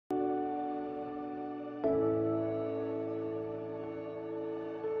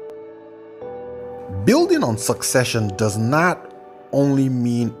Building on succession does not only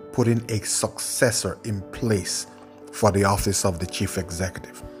mean putting a successor in place for the office of the chief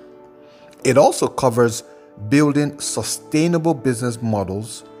executive. It also covers building sustainable business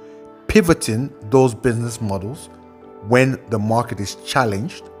models, pivoting those business models when the market is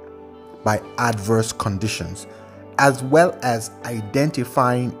challenged by adverse conditions, as well as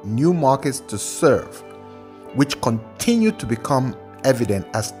identifying new markets to serve, which continue to become evident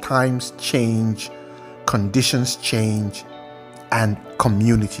as times change, conditions change, and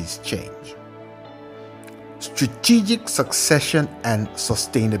communities change. Strategic succession and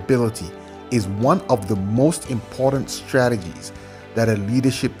sustainability is one of the most important strategies that a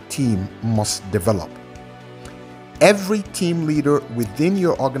leadership team must develop. Every team leader within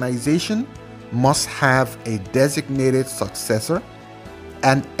your organization must have a designated successor,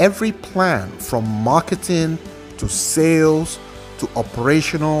 and every plan from marketing to sales to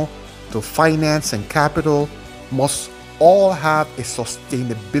operational to finance and capital must all have a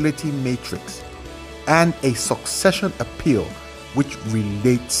sustainability matrix and a succession appeal which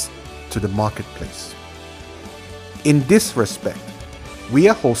relates to the marketplace. In this respect, we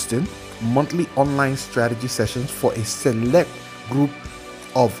are hosting monthly online strategy sessions for a select group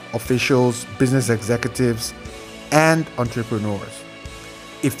of officials, business executives, and entrepreneurs.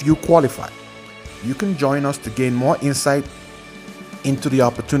 If you qualify, you can join us to gain more insight into the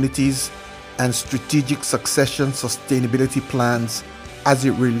opportunities and strategic succession sustainability plans as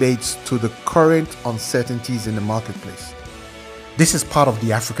it relates to the current uncertainties in the marketplace. This is part of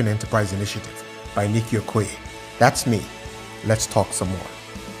the African Enterprise Initiative by Nikki Okoye. That's me. Let's talk some more.